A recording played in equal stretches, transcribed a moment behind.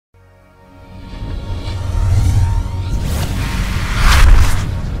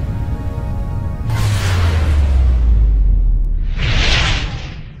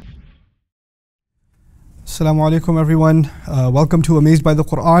Assalamu alaikum everyone. Welcome to Amazed by the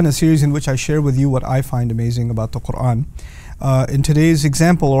Quran, a series in which I share with you what I find amazing about the Quran. In today's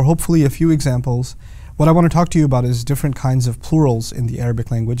example, or hopefully a few examples, what I want to talk to you about is different kinds of plurals in the Arabic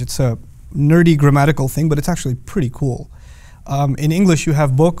language. It's a nerdy grammatical thing, but it's actually pretty cool. In English, you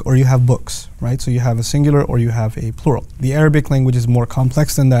have book or you have books, right? So you have a singular or you have a plural. The Arabic language is more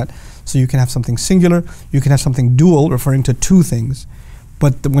complex than that. So you can have something singular, you can have something dual, referring to two things.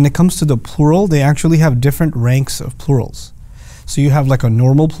 But when it comes to the plural, they actually have different ranks of plurals. So you have like a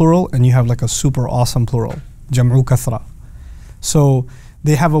normal plural and you have like a super awesome plural, jam'u kathra. So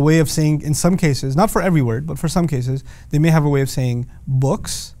they have a way of saying, in some cases, not for every word, but for some cases, they may have a way of saying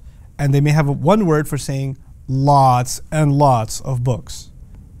books, and they may have one word for saying lots and lots of books.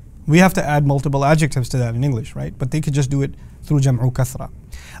 We have to add multiple adjectives to that in English, right? But they could just do it through jam'u kathra.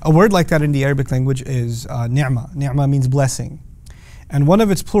 A word like that in the Arabic language is ni'ma. Ni'ma means blessing. And one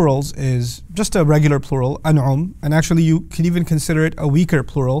of its plurals is just a regular plural, an'um, and actually you can even consider it a weaker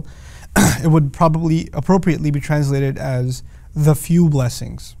plural. It would probably appropriately be translated as the few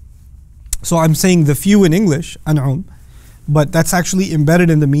blessings. So I'm saying the few in English, an'um, but that's actually embedded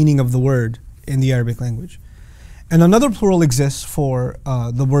in the meaning of the word in the Arabic language. And another plural exists for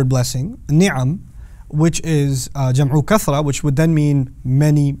the word blessing, ni'am, which is jam'u kathra, which would then mean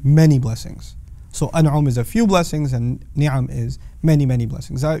many, many blessings. So an'um is a few blessings and ni'am is many, many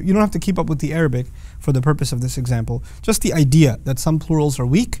blessings. You don't have to keep up with the Arabic for the purpose of this example. Just the idea that some plurals are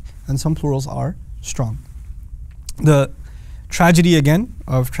weak and some plurals are strong. The tragedy again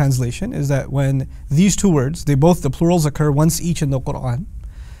of translation is that when these two words, the plurals occur once each in the Quran,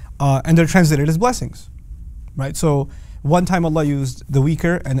 and they're translated as blessings, right? So one time Allah used the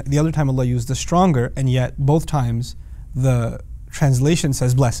weaker and the other time Allah used the stronger, and yet both times the translation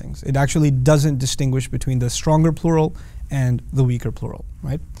says blessings. It actually doesn't distinguish between the stronger plural and the weaker plural,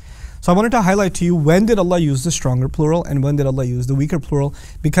 right? So I wanted to highlight to you, when did Allah use the stronger plural and when did Allah use the weaker plural,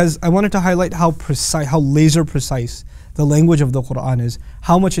 because I wanted to highlight how precise, how laser precise the language of the Quran is,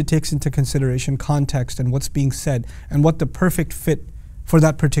 how much it takes into consideration context and what's being said and what the perfect fit for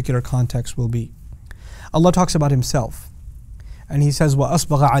that particular context will be. Allah talks about Himself. And He says,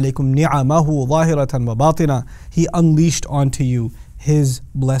 وَأَسْبَغَ عَلَيْكُمْ نِعَمَهُ ظَاهِرَةً وَبَاطِنًا. He unleashed onto you His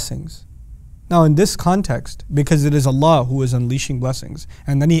blessings. Now in this context, because it is Allah who is unleashing blessings,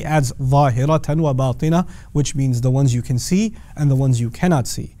 and then He adds ظَاهِرَةً وَبَاطِنًا, which means the ones you can see and the ones you cannot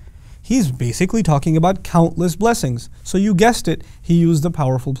see. He's basically talking about countless blessings. So you guessed it, He used the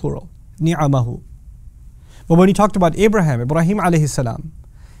powerful plural, نِعَمَهُ. But when He talked about Ibrahim alayhi salam,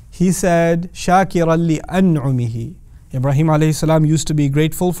 He said, شَاكِرًا لِأَنْعُمِهِ. Ibrahim alayhi salam used to be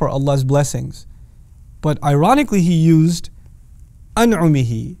grateful for Allah's blessings. But ironically, he used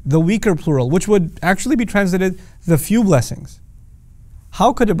an'umihi, the weaker plural, which would actually be translated the few blessings.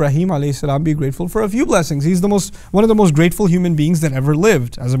 How could Ibrahim alayhi salam be grateful for a few blessings? He's one of the most grateful human beings that ever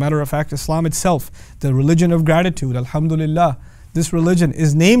lived. As a matter of fact, Islam itself, the religion of gratitude, alhamdulillah, this religion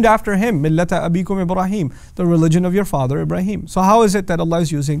is named after him, millata abikum Ibrahim, the religion of your father Ibrahim. So how is it that Allah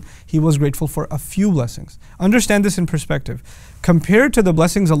is using, He was grateful for a few blessings? Understand this in perspective. Compared to the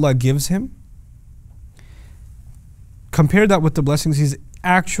blessings Allah gives him, compare that with the blessings he's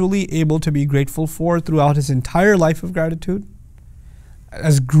actually able to be grateful for throughout his entire life of gratitude.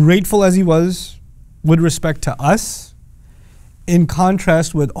 As grateful as he was with respect to us, in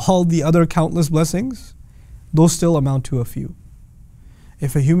contrast with all the other countless blessings, those still amount to a few.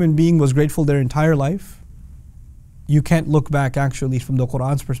 If a human being was grateful their entire life, you can't look back actually from the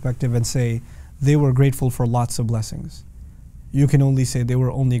Quran's perspective and say they were grateful for lots of blessings. You can only say they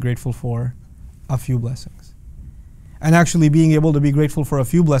were only grateful for a few blessings. And actually being able to be grateful for a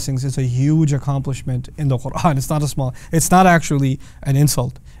few blessings is a huge accomplishment in the Quran. It's not actually an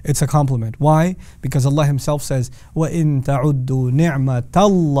insult. It's a compliment. Why? Because Allah Himself says, وَإِن تَعُدُّوا نِعْمَةَ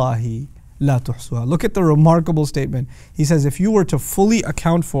اللَّهِ لَا تُحْصُوهَا. Look at the remarkable statement. He says, if you were to try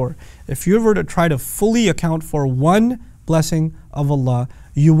to fully account for one blessing of Allah,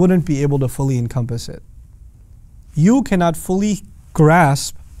 you wouldn't be able to fully encompass it. You cannot fully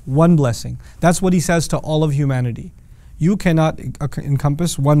grasp one blessing. That's what He says to all of humanity. You cannot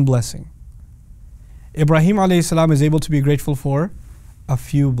encompass one blessing. Ibrahim alayhi salam is able to be grateful for a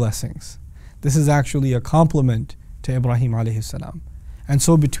few blessings. This is actually a compliment to Ibrahim alayhi salam. And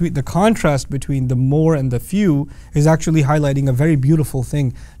so the contrast between the more and the few is actually highlighting a very beautiful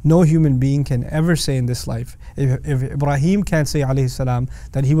thing. No human being can ever say in this life, if Ibrahim can't say alayhi salam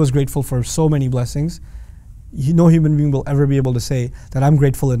that he was grateful for so many blessings, no human being will ever be able to say that I'm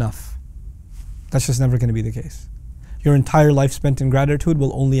grateful enough. That's just never going to be the case. Your entire life spent in gratitude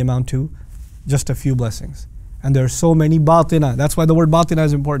will only amount to just a few blessings. And there are so many batina. That's why the word batina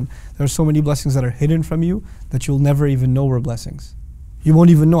is important. There are so many blessings that are hidden from you that you'll never even know were blessings. You won't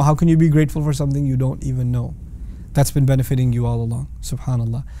even know. How can you be grateful for something you don't even know? That's been benefiting you all along.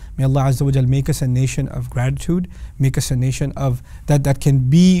 Subhanallah. May Allah Azza wa Jal make us a nation of gratitude, make us a nation of that can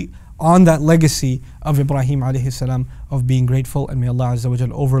be on that legacy of Ibrahim alayhi salam of being grateful, and may Allah Azza wa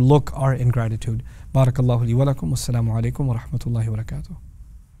Jal overlook our ingratitude. Barakallahu li wa lakum. Wassalamu alaikum wa rahmatullahi wa barakatuh.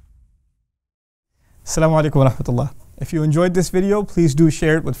 Assalamu alaikum wa rahmatullah. If you enjoyed this video, please do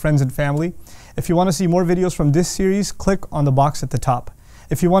share it with friends and family. If you want to see more videos from this series, click on the box at the top.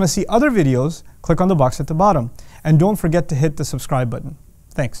 If you want to see other videos, click on the box at the bottom. And don't forget to hit the subscribe button.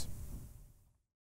 Thanks.